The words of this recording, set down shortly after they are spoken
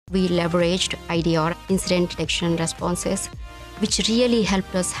we leveraged IDR, incident detection and responses, which really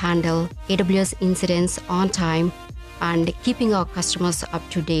helped us handle AWS incidents on time and keeping our customers up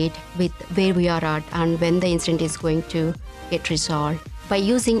to date with where we are at and when the incident is going to get resolved. By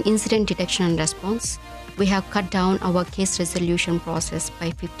using incident detection and response, we have cut down our case resolution process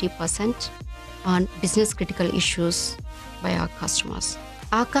by 50% on business critical issues by our customers.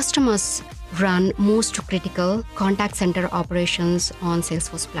 Our customers run most critical contact center operations on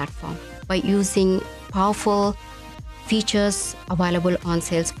Salesforce platform by using powerful features available on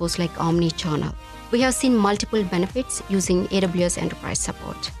Salesforce like omni-channel. We have seen multiple benefits using AWS Enterprise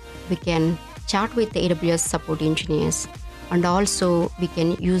Support. We can chat with the AWS support engineers, and also we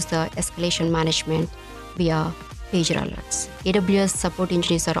can use the escalation management via pager alerts. AWS support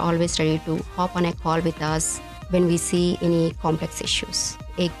engineers are always ready to hop on a call with us when we see any complex issues.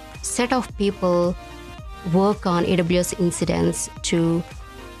 A set of people work on AWS incidents to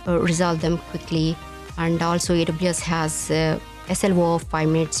resolve them quickly, and also AWS has SLO of 5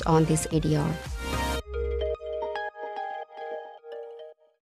 minutes on this ADR.